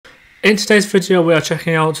In today's video we are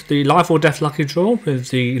checking out the Life or Death Lucky Draw with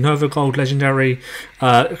the Nova Gold Legendary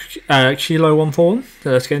Kilo 141.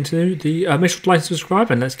 So let's get into the make sure to like and subscribe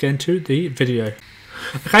and let's get into the video.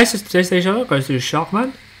 Okay, so today's shout out goes to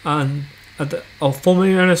Sharkman and or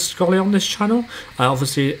formerly known as Scully on this channel.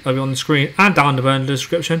 Obviously it'll be on the screen and down below in the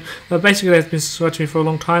description. But basically they've been subscribed to me for a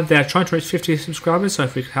long time. They are trying to reach 50 subscribers, so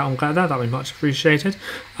if we could help them get there, that would be much appreciated.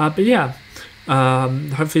 But yeah.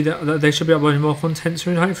 Hopefully they should be uploading more content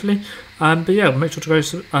soon, hopefully. But yeah, make sure to go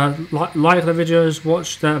like the videos,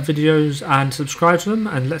 watch their videos and subscribe to them,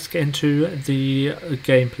 and let's get into the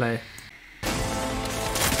gameplay.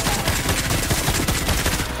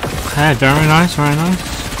 Okay, very nice, very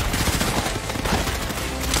nice.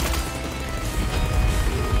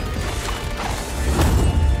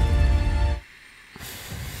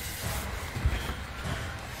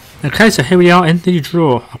 Okay, so here we are in the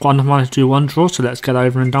draw. I've got enough money to do one draw, so let's get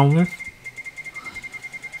over and done with.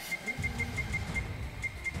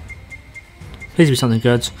 Please be something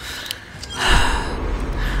good.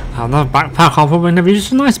 Another backpack. I'll probably never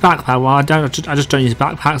use a nice backpack. Well, I just don't use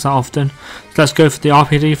backpacks that often. So let's go for the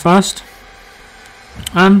RPD first.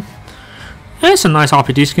 It's a nice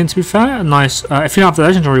RPD skin, to be fair. A nice. If you have the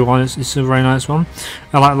legendary one, it's a very nice one.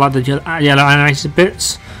 I like the yellow animated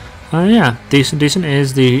bits. Yeah, decent.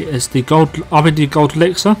 Is the gold RPD gold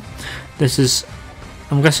elixir. This is,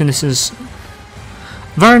 I'm guessing this is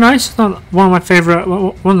very nice. It's not one of my favourite,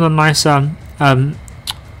 one of the nice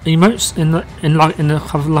emotes in the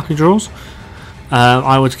couple of lucky draws.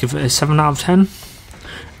 I would give it a 7 out of 10.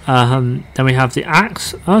 Then we have the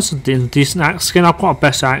axe. That's a decent axe skin. I've got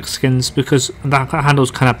best axe skins because that handle's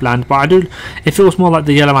kind of bland. But I do. If it was more like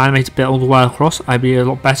the yellow animated bit all the way across, I'd be a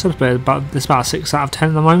lot better. But it's about a 6 out of 10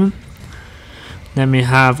 at the moment. Then we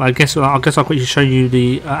have. I guess I'll quickly show you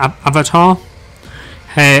the avatar.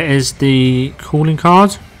 Here is the calling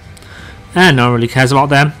card. And no one really cares about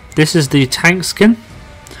them. This is the tank skin.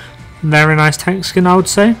 Very nice tank skin, I would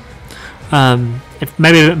say. If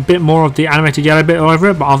maybe a bit more of the animated yellow bit over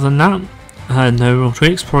it, but other than that, no real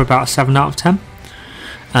tweaks. Probably about a 7 out of 10.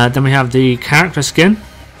 Then we have the character skin.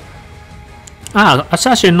 That's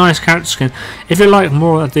actually a nice character skin. If you like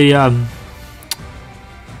more of the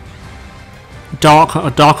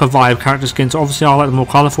darker vibe character skins, obviously I like the more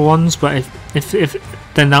colourful ones. But if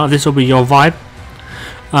then this will be your vibe.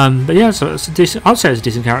 But yeah, so it's a decent. I'd say it's a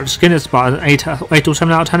decent character skin. It's about an 8 or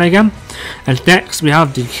 7 out of 10 again. And next we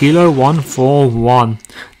have the Kilo 141.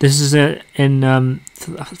 This is it in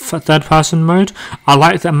third person mode. I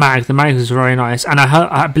like the mag. The mag is very nice, and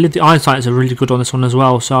I believe the eyesight are really good on this one as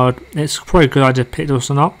well. So it's probably a good idea to pick this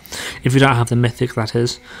one up if you don't have the mythic. That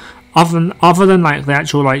is. Other than like the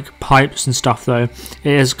actual like pipes and stuff, though, it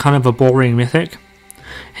is kind of a boring mythic.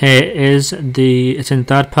 Here is it's in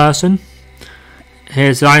third person.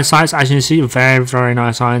 Here's the iron sights. As you can see, very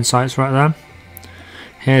nice iron sights right there.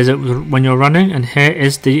 Here's it when you're running, and here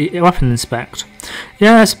is the weapon inspect.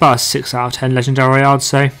 Yeah, it's about a 6 out of 10 legendary, I'd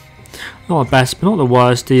say. Not the best, but not the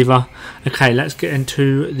worst either. Okay, let's get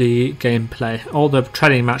into the gameplay, or the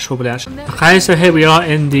training match probably actually. Okay, so here we are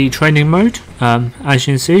in the training mode. As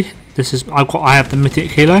you can see, this is I have the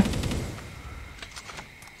mythic Kilo.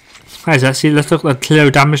 Okay, so let's look at the Kilo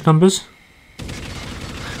damage numbers.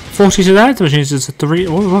 40 to that, which means it's a 3.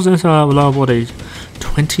 What was it? Lower body,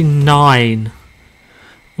 29,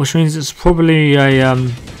 which means it's probably a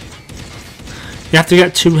you have to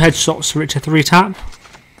get 2 headshots for it to 3 tap.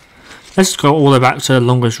 Let's go all the way back to the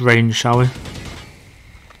longest range, shall we?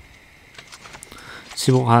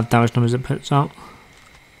 See what damage numbers it puts out.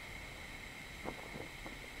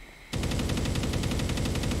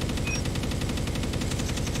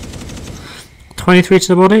 .23 to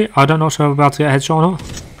the body. I don't know if I'm about to get a headshot or not.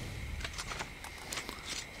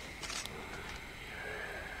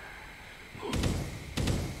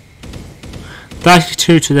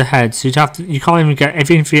 32 to the head, so you can't even get,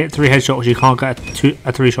 even if you get 3 headshots, you can't get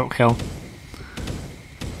a 3-shot kill.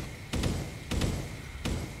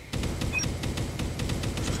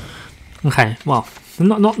 Okay, well,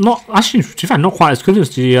 not actually, to be fair, not quite as good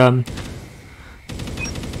as the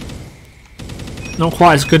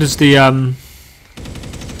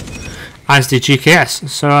GKS.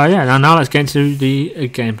 So yeah, now let's get into the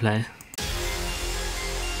gameplay.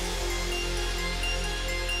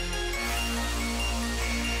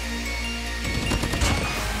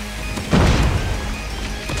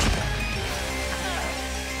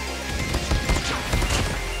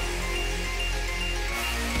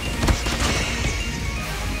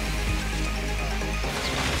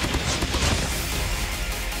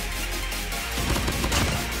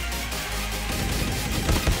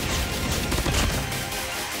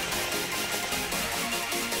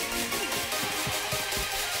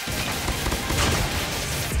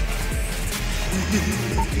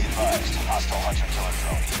 advised, hostile hunter-killer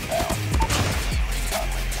drone inbound. Recon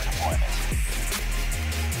ready for deployment.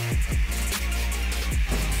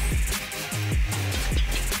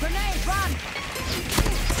 Grenade, run!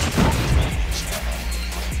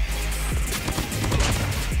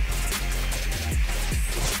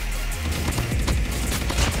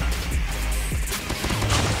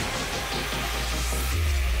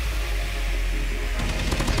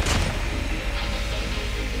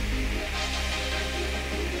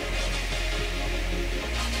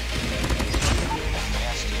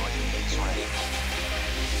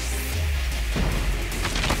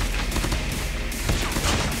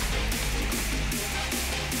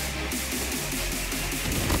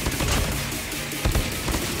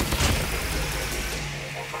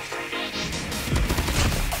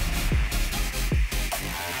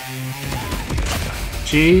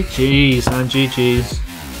 GG's and GG's.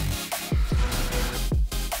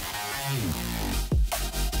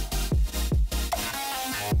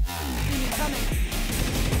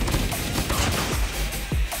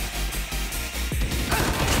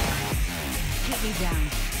 Get me down.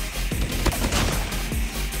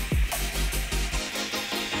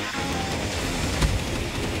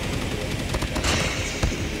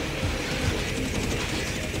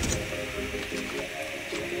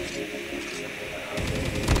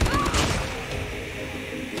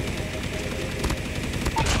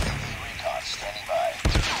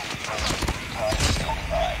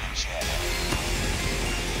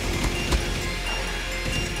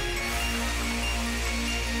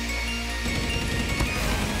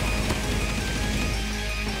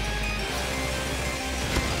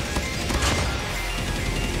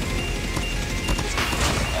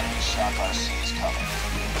 RC is coming.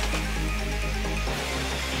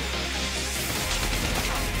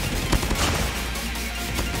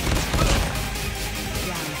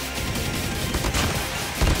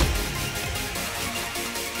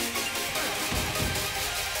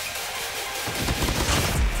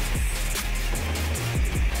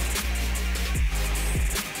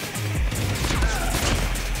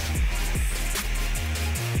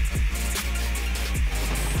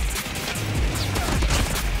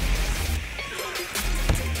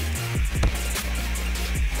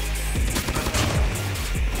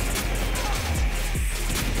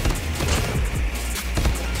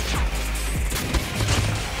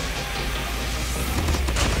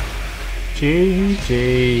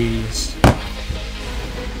 GG's.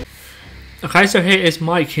 Okay, so here is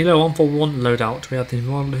my Kilo 141 loadout. We have the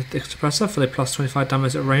monolithic suppressor for the plus 25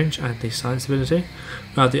 damage at range and the silence ability.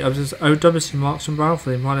 We have the OWC marksman barrel for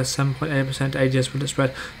the minus 7.8% AGS bullet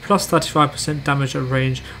spread, plus 35% damage at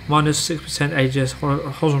range, minus 6% AGS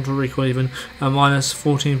horizontal recoil even, and minus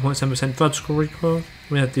 14.7% vertical recoil.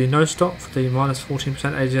 We have the no stop for the minus 14%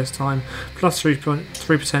 AGS time, plus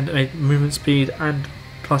 3% movement speed, and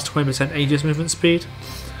plus 20% AGS movement speed.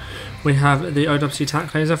 We have the OWC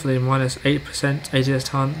tac laser for the minus 8% AGS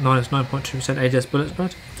time, minus 9.2% AGS bullet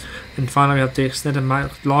spread. And finally we have the extended mag,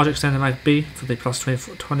 large extended mag B for the plus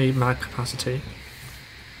 20 mag capacity.